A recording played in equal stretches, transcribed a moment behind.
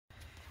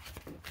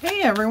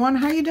Hey everyone,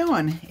 how you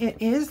doing? It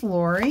is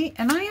Laurie,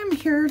 and I am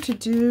here to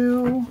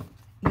do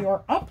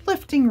your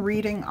uplifting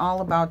reading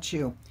all about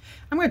you.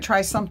 I'm going to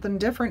try something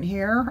different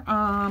here,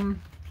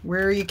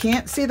 where you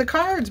can't see the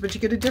cards, but you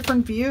get a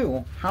different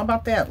view. How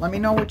about that? Let me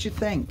know what you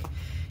think.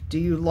 Do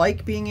you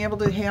like being able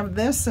to have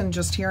this and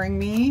just hearing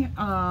me?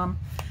 I'm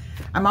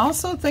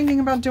also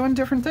thinking about doing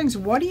different things.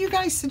 What do you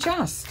guys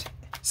suggest?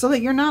 So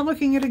that you're not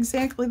looking at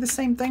exactly the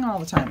same thing all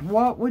the time.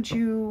 What would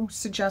you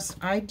suggest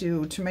I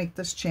do to make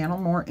this channel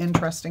more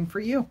interesting for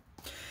you?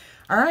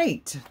 All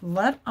right,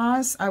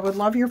 I would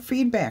love your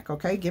feedback,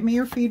 okay? Give me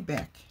your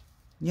feedback.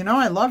 You know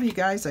I love you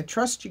guys. I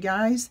trust you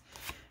guys.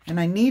 And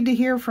I need to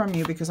hear from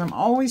you because I'm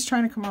always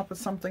trying to come up with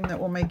something that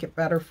will make it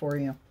better for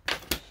you.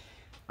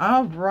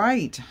 All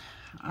right.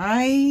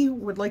 I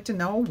would like to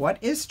know what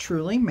is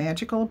truly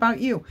magical about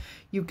you.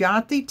 You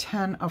got the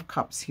 10 of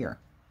Cups here.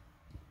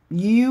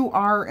 You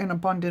are an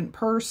abundant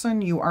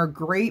person. You are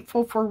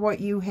grateful for what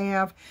you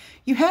have.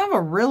 You have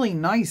a really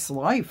nice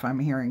life, I'm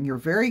hearing. You're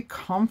very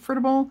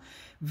comfortable,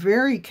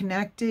 very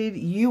connected.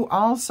 You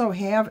also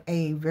have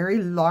a very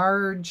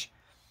large,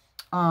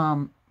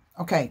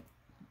 okay,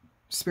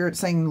 Spirit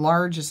saying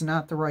large is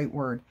not the right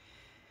word.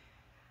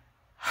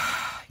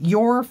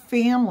 Your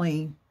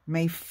family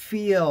may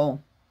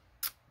feel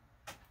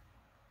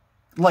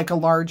like a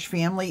large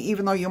family,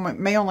 even though you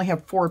may only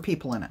have 4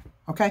 people in it,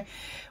 okay?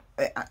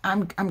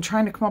 I'm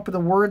trying to come up with a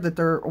word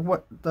that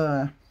what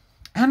the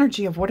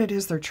energy of what it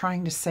is they're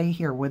trying to say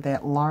here with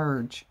that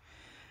large,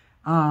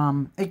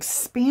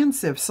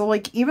 expansive. So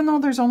like, even though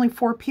there's only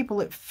 4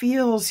 people, it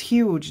feels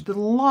huge. The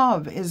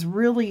love is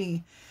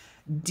really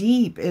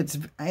deep.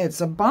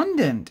 It's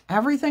abundant.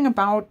 Everything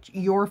about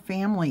your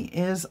family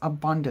is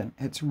abundant.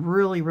 It's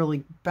really,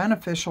 really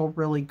beneficial,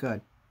 really good.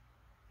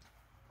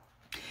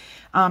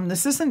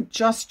 This isn't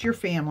just your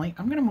family.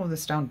 I'm going to move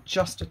this down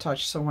just a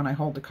touch so when I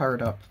hold the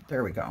card up,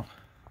 there we go.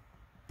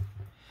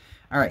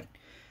 All right.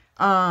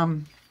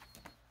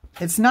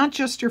 It's not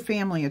just your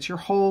family. It's your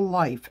whole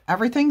life.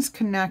 Everything's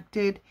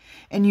connected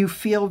and you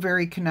feel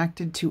very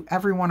connected to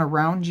everyone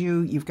around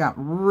you. You've got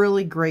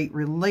really great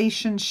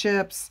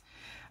relationships.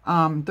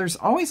 There's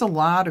always a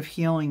lot of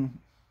healing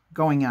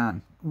going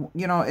on.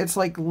 You know, it's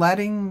like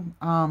letting,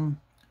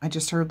 I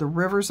just heard the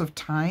rivers of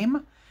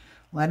time.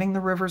 Letting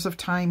the rivers of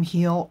time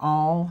heal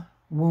all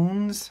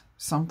wounds.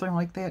 Something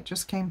like that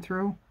just came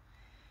through.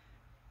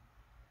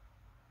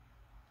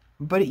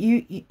 But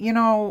you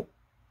know,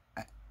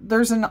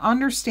 there's an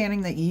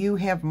understanding that you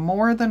have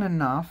more than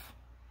enough.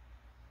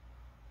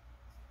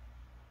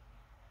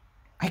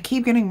 I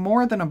keep getting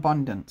more than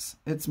abundance.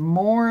 It's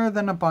more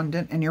than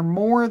abundant and you're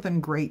more than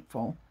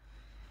grateful.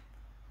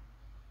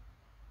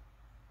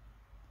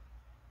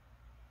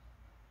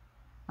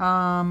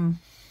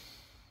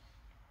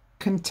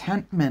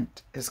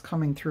 Contentment is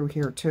coming through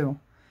here too.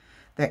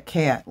 That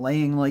cat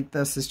laying like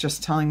this is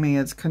just telling me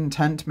it's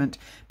contentment.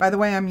 By the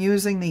way, I'm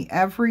using the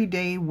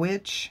Everyday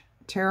Witch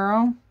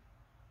Tarot.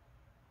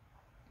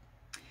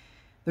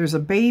 There's a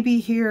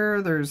baby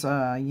here. There's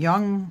a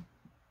young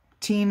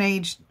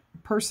teenage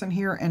person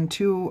here and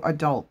 2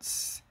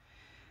 adults.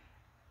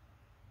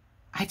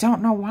 I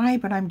don't know why,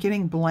 but I'm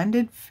getting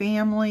blended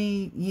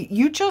family.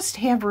 You just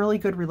have really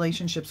good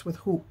relationships with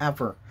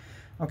whoever.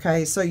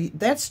 Okay, so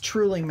that's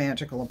truly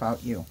magical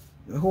about you.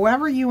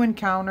 Whoever you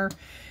encounter,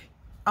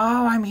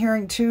 oh, I'm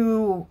hearing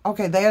too,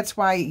 okay, that's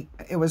why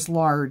it was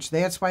large.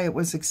 That's why it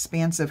was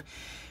expansive.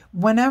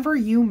 Whenever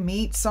you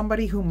meet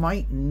somebody who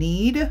might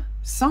need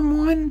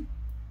someone,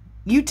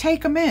 you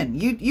take them in.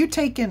 You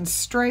take in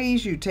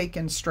strays, you take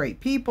in stray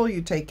people,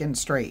 you take in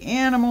stray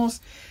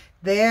animals.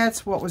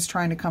 That's what was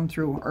trying to come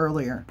through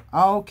earlier.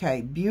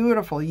 Okay,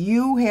 beautiful.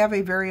 You have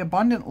a very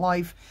abundant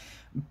life,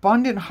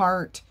 abundant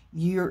heart.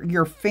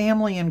 Your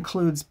family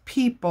includes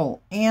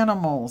people,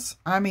 animals.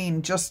 I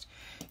mean, just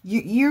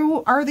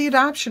you are the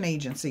adoption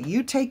agency.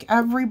 You take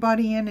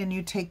everybody in and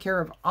you take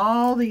care of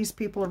all these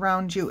people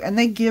around you, and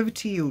they give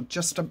to you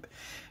just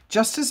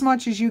as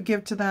much as you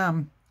give to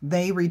them.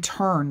 They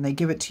return. They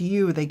give it to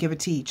you. They give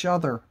it to each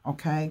other.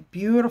 Okay,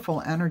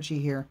 beautiful energy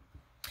here.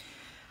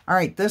 All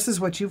right, this is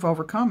what you've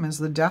overcome, is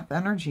the death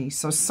energy.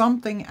 So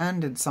something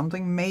ended,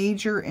 something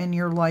major in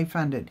your life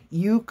ended.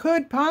 You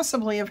could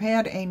possibly have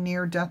had a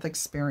near-death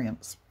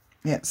experience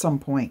at some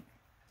point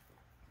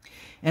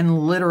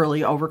and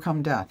literally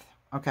overcome death,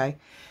 okay?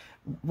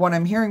 What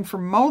I'm hearing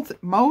from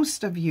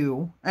most of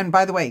you, and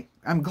by the way,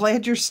 I'm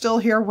glad you're still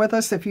here with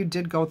us if you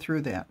did go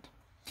through that.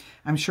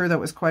 I'm sure that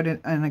was quite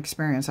an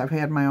experience. I've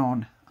had my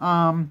own.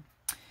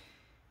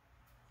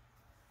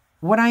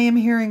 What I am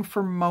hearing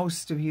for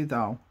most of you,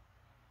 though,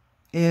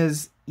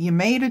 is you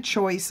made a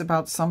choice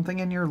about something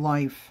in your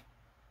life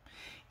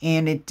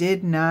and it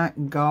did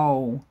not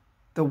go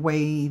the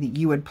way that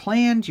you had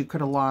planned. You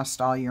could have lost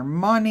all your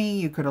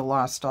money. You could have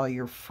lost all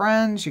your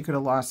friends. You could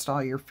have lost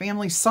all your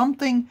family.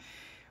 Something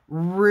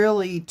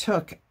really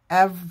took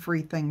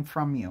everything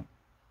from you.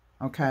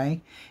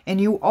 Okay. And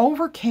you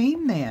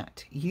overcame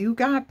that. You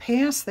got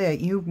past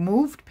that. You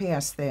moved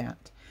past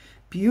that.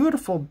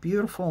 Beautiful,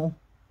 beautiful.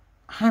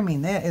 I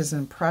mean, that is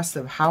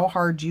impressive how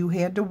hard you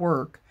had to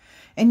work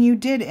And you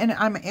did, and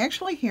I'm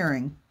actually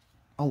hearing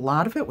a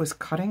lot of it was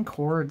cutting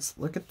cords.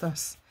 Look at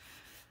this.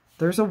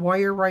 There's a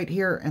wire right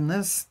here, and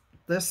this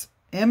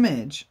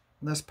image,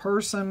 this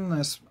person,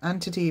 this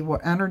entity,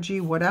 what energy,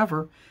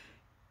 whatever,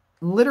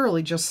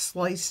 literally just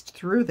sliced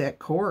through that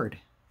cord.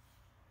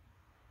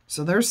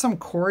 So there's some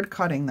cord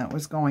cutting that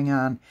was going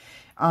on.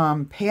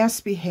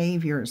 Past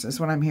behaviors is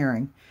what I'm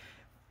hearing.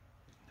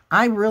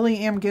 I really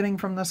am getting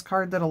from this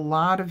card that a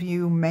lot of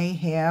you may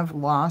have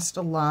lost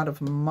a lot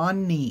of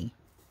money.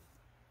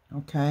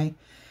 Okay.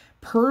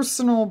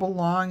 Personal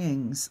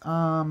belongings,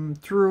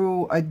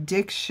 through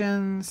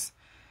addictions,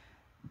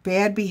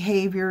 bad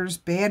behaviors,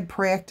 bad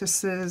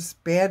practices,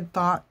 bad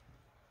thought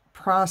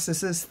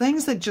processes,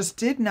 things that just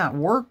did not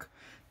work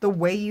the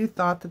way you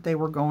thought that they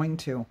were going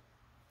to.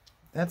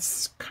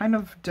 That's kind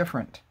of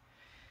different.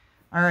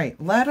 All right,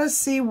 let us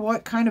see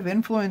what kind of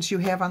influence you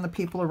have on the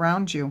people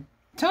around you.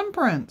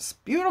 Temperance,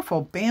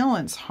 beautiful,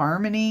 balance,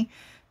 harmony,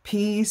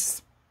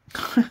 peace.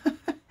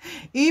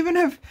 Even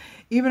if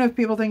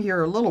people think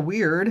you're a little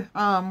weird,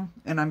 and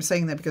I'm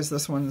saying that because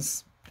this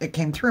one's, it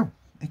came through.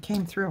 It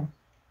came through.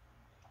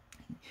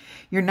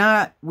 You're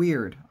not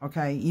weird,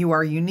 okay? You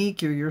are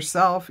unique. You're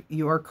yourself.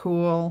 You are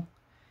cool.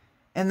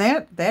 And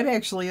that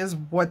actually is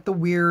what the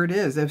weird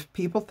is. If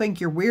people think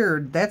you're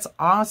weird, that's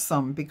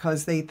awesome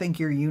because they think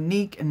you're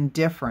unique and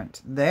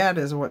different. That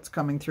is what's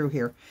coming through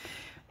here.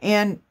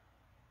 And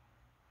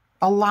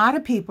a lot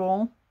of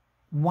people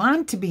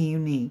want to be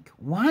unique,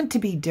 want to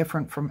be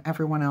different from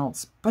everyone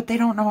else, but they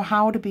don't know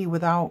how to be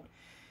without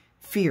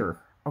fear,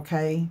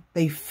 okay?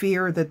 They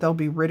fear that they'll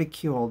be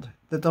ridiculed,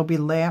 that they'll be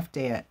laughed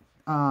at,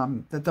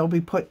 that they'll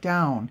be put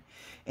down.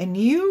 And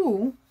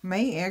you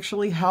may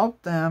actually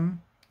help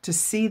them to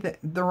see that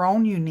their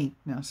own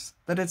uniqueness,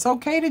 that it's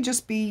okay to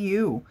just be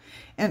you.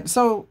 And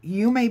so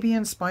you may be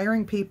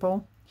inspiring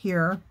people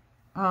here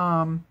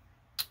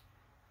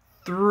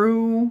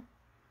through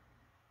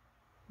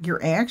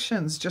your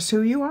actions, just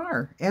who you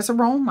are as a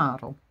role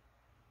model.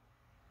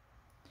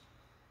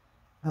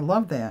 I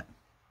love that.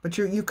 But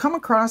you come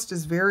across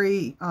as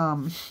very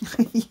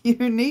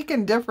unique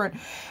and different.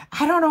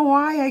 I don't know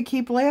why I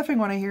keep laughing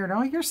when I hear it.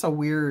 Oh, you're so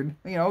weird.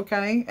 You know,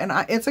 okay? And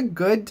it's a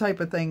good type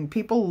of thing.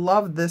 People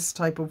love this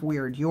type of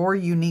weird. Your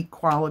unique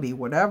quality,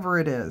 whatever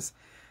it is.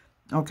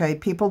 Okay?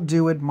 People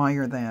do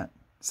admire that.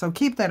 So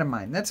keep that in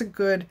mind. That's a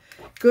good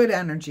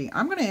energy.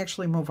 I'm going to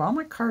actually move all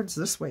my cards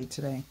this way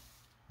today.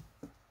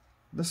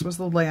 This was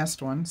the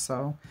last one,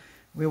 so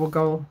we will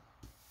go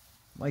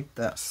like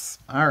this.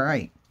 All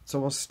right. So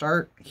we'll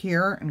start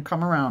here and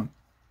come around.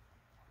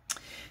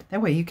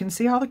 That way you can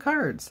see all the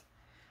cards.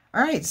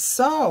 All right,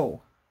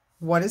 so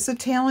what is a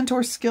talent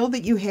or skill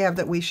that you have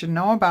that we should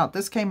know about?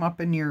 This came up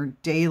in your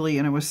daily,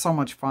 and it was so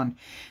much fun.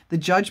 The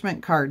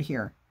Judgment card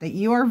here, that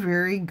you are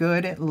very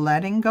good at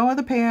letting go of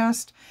the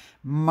past,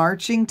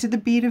 marching to the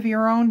beat of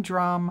your own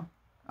drum,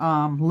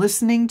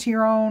 listening to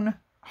your own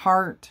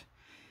heart,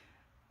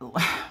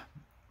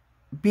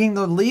 being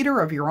the leader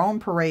of your own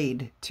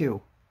parade,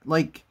 too.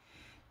 Like,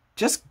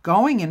 just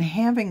going and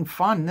having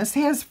fun. This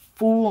has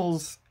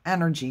Fool's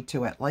energy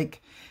to it.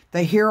 Like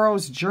the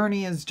hero's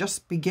journey is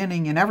just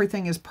beginning and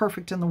everything is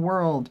perfect in the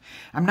world.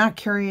 I'm not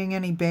carrying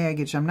any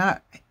baggage. I'm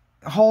not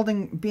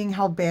being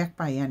held back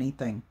by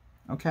anything.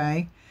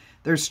 Okay?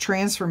 There's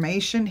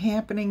transformation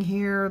happening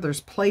here.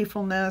 There's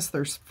playfulness.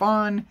 There's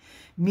fun.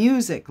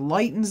 Music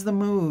lightens the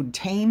mood,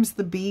 tames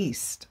the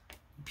beast.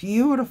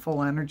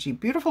 Beautiful energy.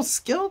 Beautiful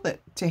skill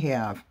to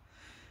have.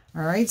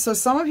 All right, so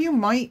some of you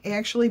might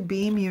actually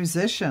be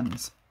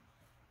musicians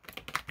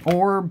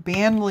or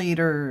band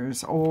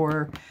leaders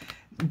or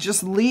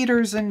just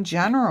leaders in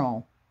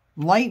general,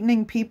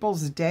 lightening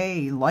people's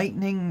day,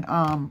 lightening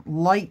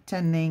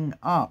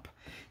up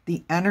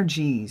the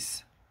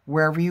energies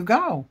wherever you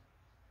go,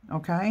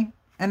 okay?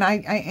 And I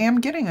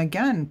am getting,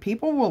 again,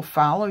 people will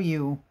follow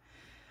you.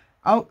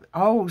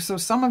 Oh, so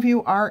some of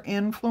you are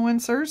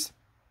influencers.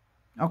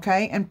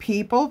 Okay, and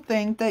people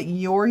think that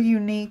your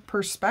unique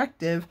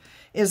perspective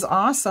is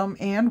awesome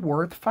and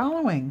worth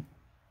following.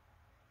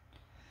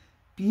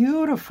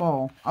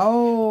 Beautiful.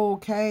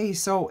 Okay,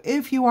 so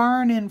if you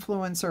are an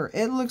influencer,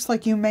 it looks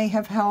like you may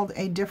have held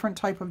a different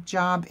type of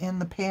job in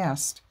the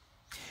past.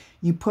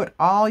 You put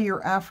all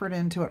your effort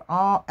into it,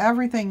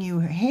 everything you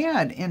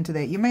had into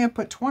that. You may have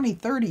put 20,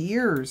 30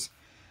 years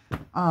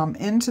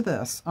into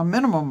this, a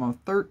minimum of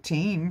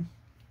 13.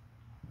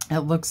 It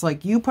looks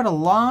like you put a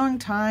long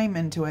time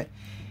into it,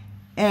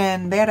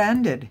 and that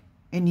ended,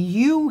 and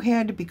you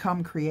had to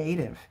become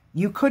creative.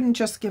 You couldn't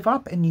just give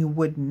up, and you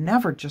would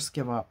never just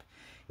give up.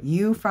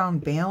 You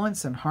found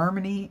balance and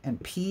harmony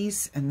and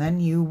peace, and then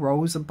you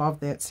rose above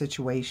that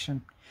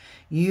situation.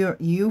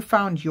 You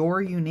found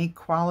your unique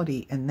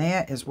quality, and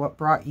that is what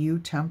brought you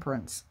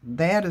temperance.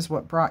 That is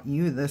what brought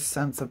you this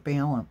sense of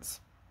balance.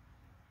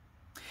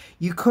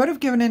 You could have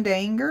given into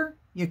anger.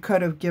 You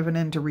could have given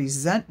into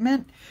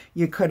resentment.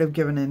 You could have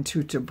given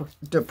into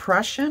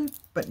depression.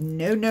 But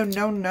no, no,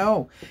 no,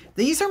 no.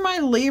 These are my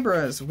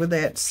Libras with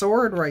that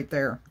sword right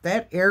there.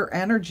 That air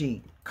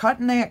energy.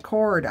 Cutting that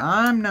cord.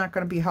 I'm not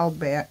going to be held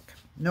back.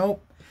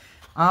 Nope.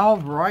 All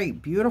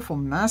right, beautiful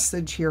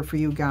message here for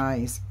you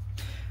guys.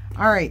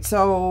 All right,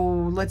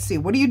 so let's see.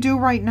 What do you do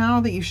right now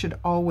that you should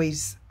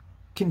always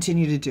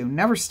continue to do?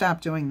 Never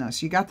stop doing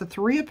this. You got the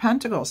Three of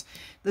Pentacles.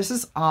 This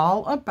is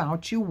all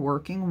about you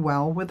working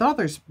well with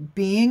others,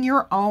 being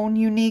your own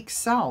unique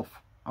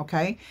self,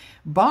 okay?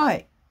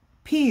 But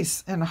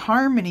peace and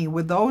harmony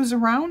with those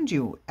around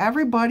you.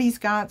 Everybody's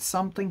got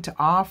something to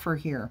offer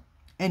here,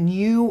 and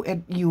you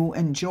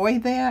enjoy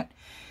that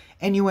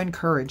and you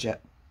encourage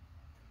it.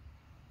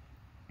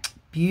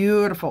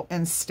 Beautiful.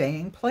 And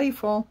staying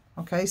playful,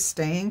 okay?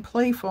 Staying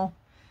playful.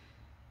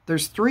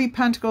 There's 3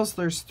 pentacles,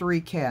 there's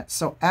 3 cats.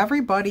 So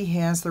everybody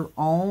has their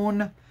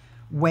own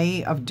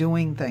way of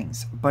doing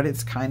things, but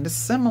it's kind of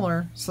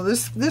similar. So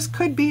this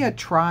could be a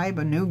tribe,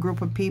 a new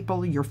group of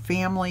people, your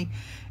family,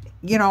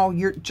 you know,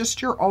 your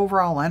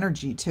overall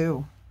energy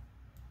too.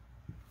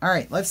 All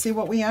right, let's see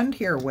what we end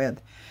here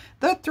with.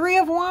 The 3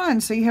 of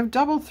Wands. So you have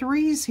double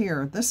 3s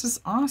here. This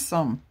is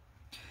awesome.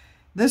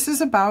 This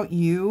is about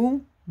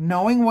you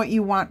knowing what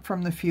you want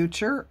from the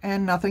future,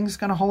 and nothing's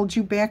going to hold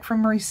you back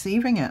from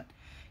receiving it.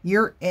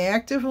 You're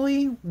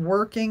actively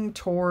working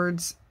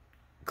towards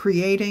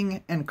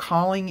creating and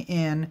calling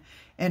in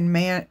and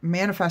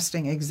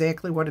manifesting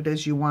exactly what it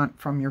is you want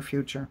from your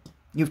future.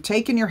 You've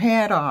taken your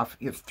hat off.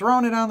 You've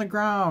thrown it on the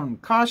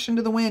ground. Caution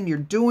to the wind. You're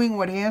doing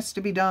what has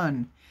to be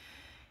done.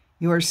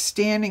 You are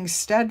standing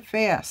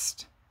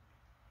steadfast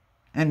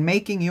and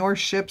making your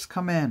ships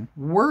come in.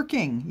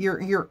 Working.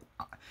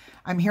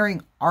 I'm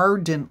hearing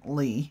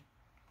ardently.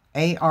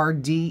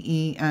 A-R-D-E-N-T-L-Y.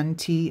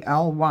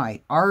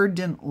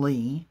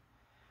 Ardently.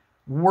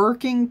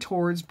 Working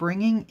towards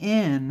bringing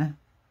in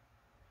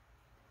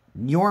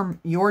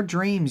your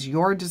dreams,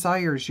 your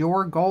desires,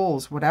 your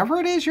goals, whatever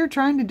it is you're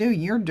trying to do,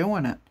 you're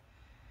doing it.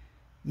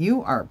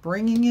 You are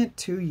bringing it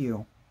to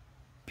you.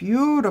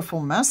 Beautiful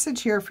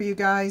message here for you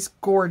guys.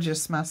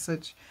 Gorgeous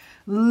message.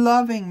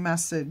 Loving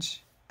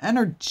message.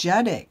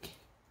 Energetic.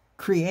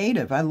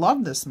 Creative. I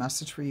love this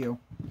message for you.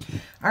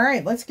 All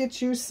right, let's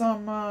get you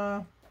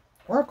some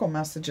oracle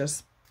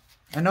messages.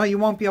 I know you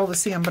won't be able to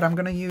see them, but I'm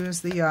going to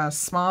use the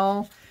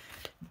small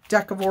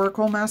deck of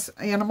oracle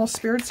animal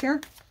spirits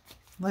here.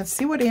 Let's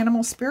see what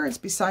animal spirits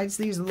besides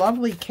these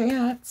lovely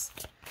cats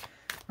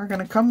are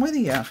going to come with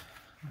you.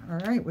 All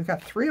right, we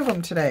got 3 of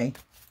them today.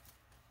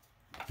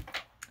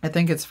 I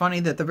think it's funny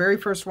that the very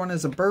first one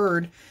is a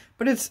bird,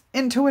 but it's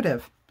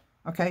intuitive.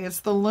 Okay,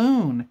 it's the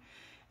loon.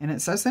 And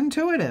it says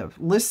intuitive.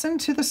 Listen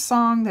to the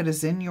song that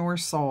is in your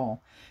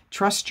soul.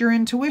 Trust your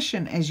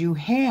intuition as you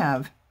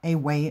have a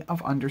way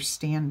of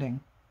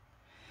understanding.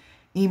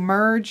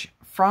 Emerge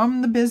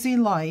from the busy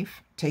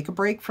life. Take a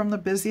break from the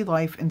busy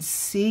life and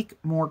seek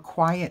more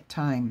quiet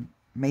time.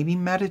 Maybe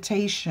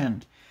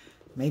meditation.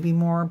 Maybe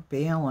more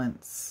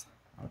balance.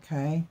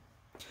 Okay?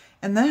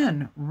 And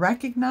then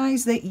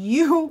recognize that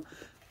you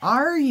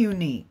are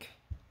unique.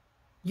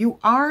 You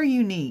are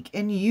unique,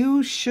 and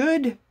you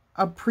should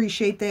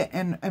appreciate that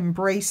and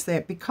embrace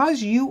that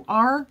because you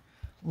are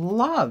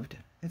loved.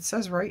 It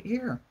says right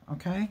here,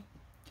 okay?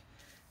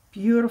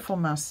 Beautiful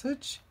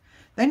message.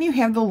 Then you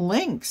have the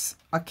lynx,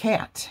 a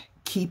cat,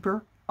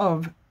 keeper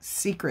of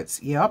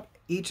secrets. Yep,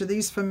 each of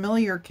these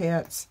familiar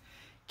cats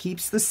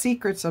keeps the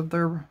secrets of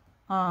their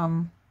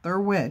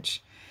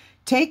witch.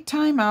 Take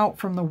time out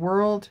from the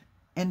world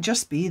and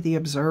just be the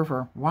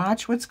observer.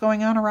 Watch what's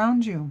going on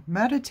around you.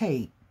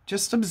 Meditate.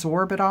 Just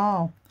absorb it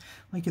all.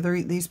 Like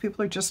these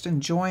people are just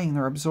enjoying.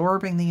 They're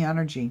absorbing the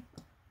energy.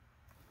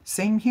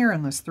 Same here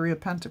in this 3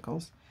 of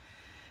Pentacles.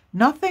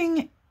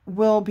 Nothing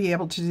will be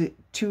able to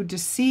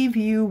deceive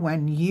you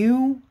when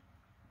you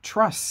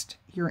trust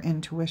your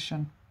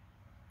intuition.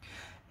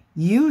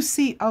 You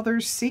see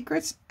others'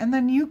 secrets, and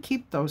then you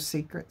keep those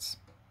secrets.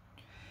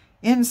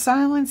 In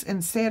silence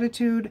and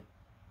saditude.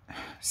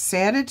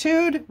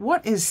 Saditude?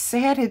 What is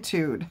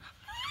saditude?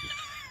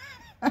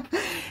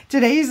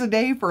 Today's a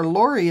day for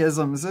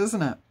Laurieisms,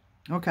 isn't it?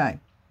 Okay.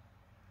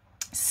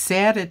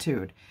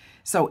 Saditude.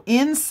 So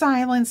in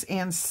silence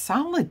and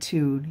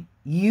solitude,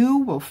 you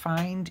will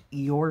find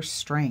your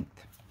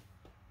strength.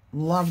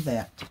 Love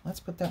that. Let's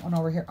put that one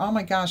over here. Oh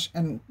my gosh.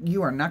 And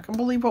you are not going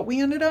to believe what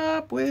we ended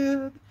up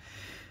with.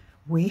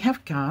 We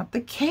have got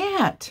the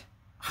cat.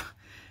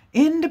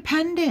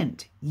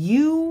 Independent.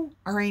 You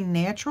are a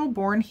natural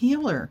born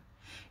healer.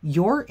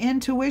 Your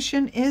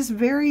intuition is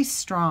very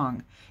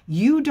strong.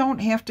 You don't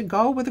have to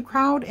go with the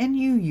crowd, and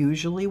you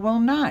usually will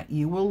not.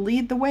 You will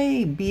lead the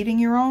way, beating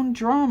your own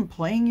drum,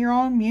 playing your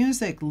own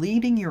music,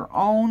 leading your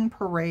own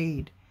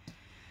parade.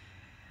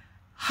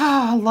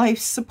 Life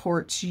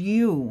supports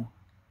you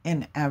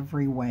in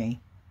every way.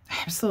 I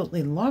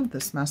absolutely love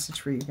this message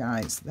for you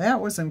guys.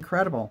 That was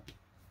incredible.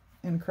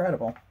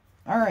 Incredible.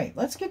 All right,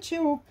 let's get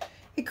you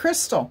a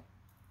crystal.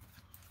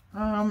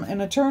 An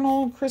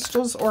Eternal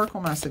Crystals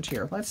Oracle message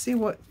here. Let's see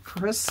what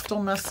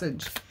crystal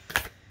message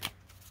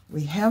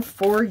we have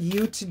for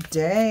you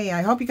today.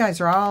 I hope you guys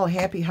are all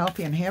happy,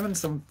 healthy, and having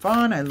some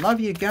fun. I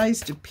love you guys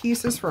to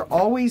pieces for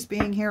always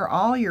being here.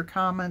 All your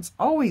comments,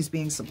 always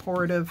being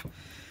supportive.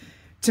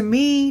 to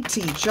me,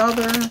 to each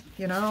other,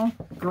 you know.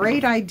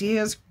 Great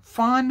ideas,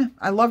 fun.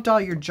 I loved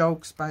all your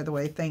jokes, by the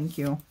way. Thank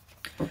you.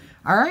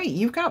 All right,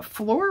 you've got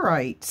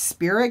fluorite,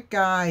 spirit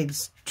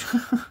guides,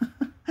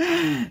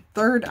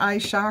 third eye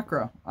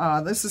chakra.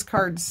 This is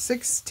card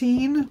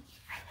 16.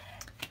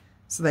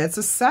 So that's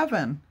a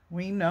 7.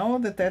 We know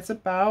that that's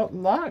about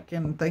luck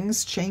and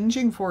things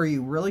changing for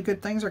you. Really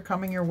good things are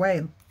coming your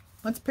way.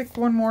 Let's pick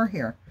one more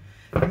here.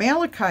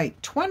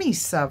 Malachite,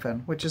 27,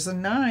 which is a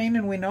 9,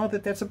 and we know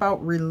that that's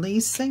about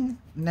releasing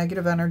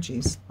negative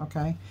energies,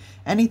 okay?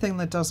 Anything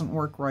that doesn't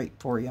work right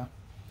for you.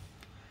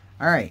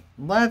 All right,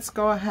 let's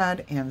go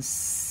ahead and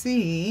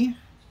see.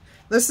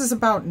 This is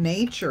about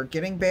nature,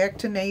 getting back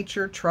to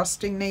nature,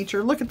 trusting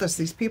nature. Look at this.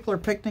 These people are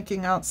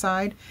picnicking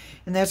outside,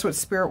 and that's what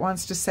Spirit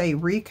wants to say.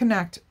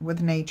 Reconnect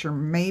with nature.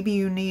 Maybe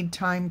you need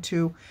time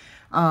to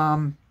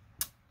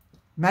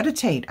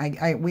meditate.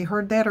 We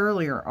heard that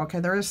earlier. Okay,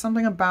 there is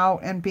something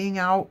about and being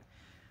out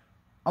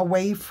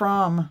away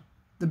from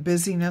the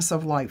busyness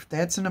of life.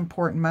 That's an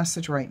important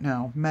message right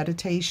now.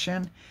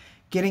 Meditation,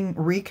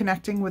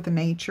 reconnecting with the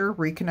nature,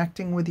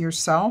 reconnecting with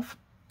yourself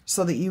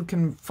so that you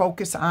can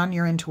focus on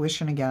your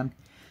intuition again.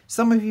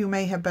 Some of you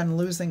may have been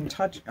losing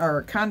touch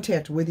or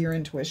contact with your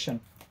intuition.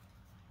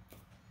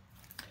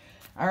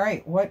 All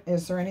right,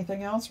 is there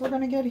anything else we're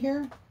going to get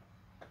here?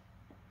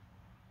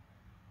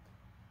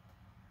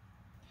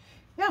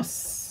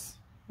 Yes,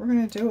 we're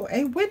going to do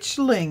a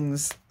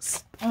Witchlings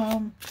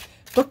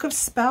book of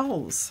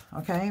spells,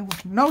 okay?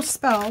 No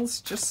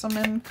spells, just some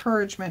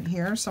encouragement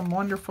here, some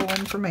wonderful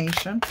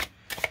information.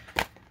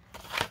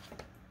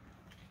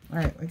 All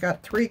right, we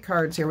got 3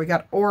 cards here. We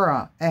got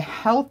aura. A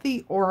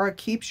healthy aura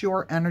keeps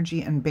your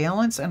energy in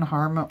balance and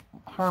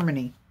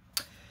harmony.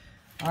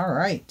 All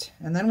right,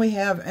 and then we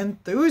have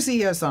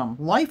enthusiasm.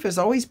 Life is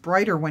always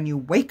brighter when you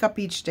wake up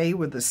each day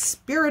with the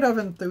spirit of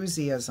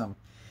enthusiasm,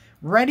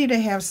 ready to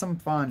have some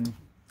fun.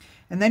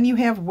 And then you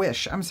have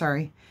wish. I'm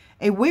sorry.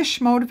 A wish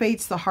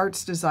motivates the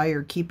heart's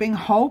desire, keeping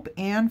hope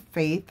and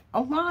faith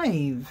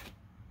alive.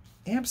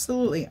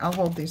 Absolutely. I'll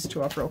hold these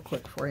 2 up real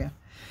quick for you.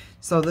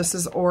 So this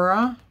is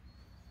aura.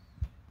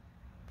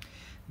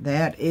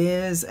 That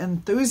is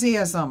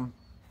enthusiasm.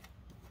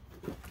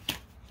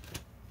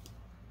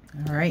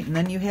 All right, and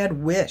then you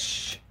had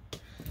wish.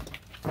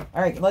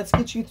 All right, let's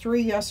get you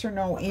 3 yes or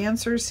no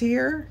answers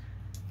here.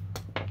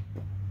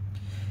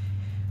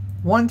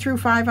 1 through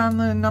 5 on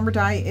the number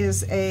die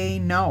is a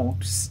no.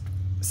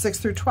 6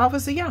 through 12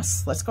 is a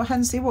yes. Let's go ahead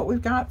and see what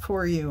we've got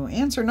for you.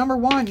 Answer number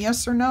 1,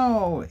 yes or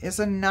no, is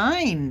a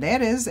 9.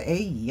 That is a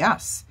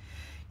yes.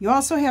 You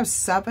also have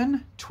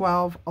 7,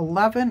 12,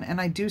 11,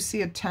 and I do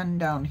see a 10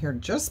 down here,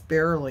 just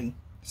barely.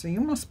 So you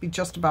must be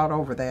just about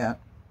over that.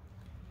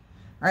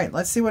 All right,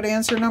 let's see what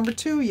answer number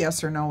 2,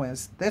 yes or no,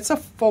 is. That's a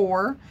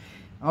 4.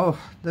 Oh,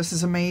 this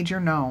is a major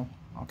no,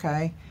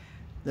 okay?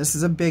 This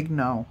is a big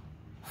no.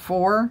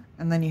 4,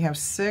 and then you have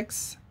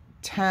 6,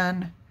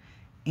 10,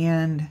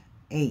 and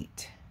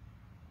 8.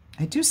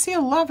 I do see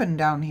 11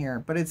 down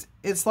here, but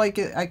it's like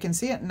I can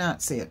see it and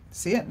not see it.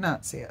 See it,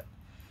 not see it.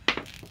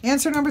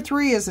 Answer number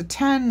 3 is a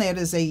 10. That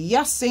is a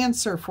yes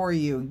answer for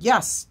you.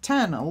 Yes,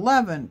 10,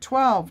 11,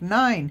 12,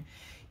 9.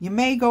 You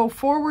may go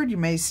forward. You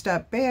may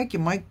step back. You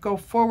might go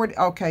forward.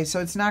 Okay, so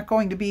it's not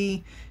going to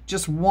be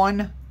just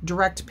one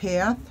direct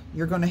path.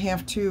 You're going to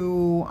have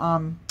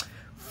to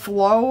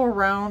flow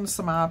around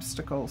some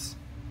obstacles.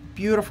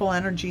 Beautiful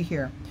energy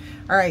here.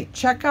 All right,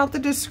 check out the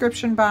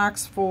description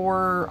box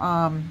for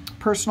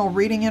personal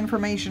reading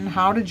information,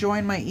 how to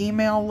join my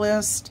email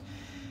list.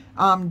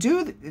 Join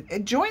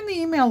the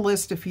email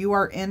list if you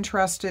are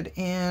interested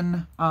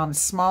in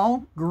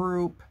small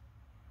group,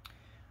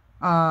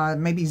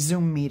 maybe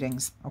Zoom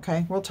meetings.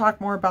 Okay, we'll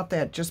talk more about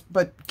that.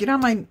 But get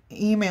on my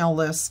email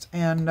list,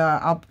 and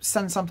I'll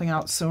send something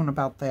out soon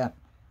about that.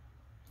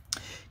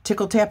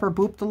 Tickle, tap, or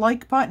boop the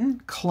like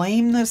button.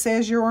 Claim this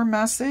as your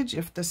message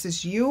if this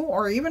is you,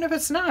 or even if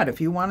it's not. If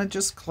you want to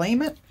just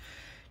claim it,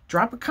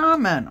 drop a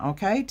comment,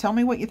 okay? Tell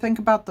me what you think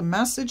about the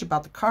message,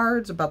 about the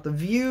cards, about the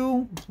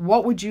view.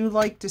 What would you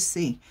like to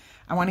see?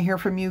 I want to hear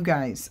from you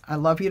guys. I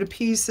love you to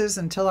pieces.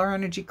 Until our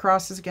energy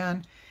crosses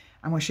again,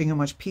 I'm wishing you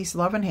much peace,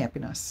 love, and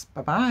happiness.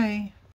 Bye-bye.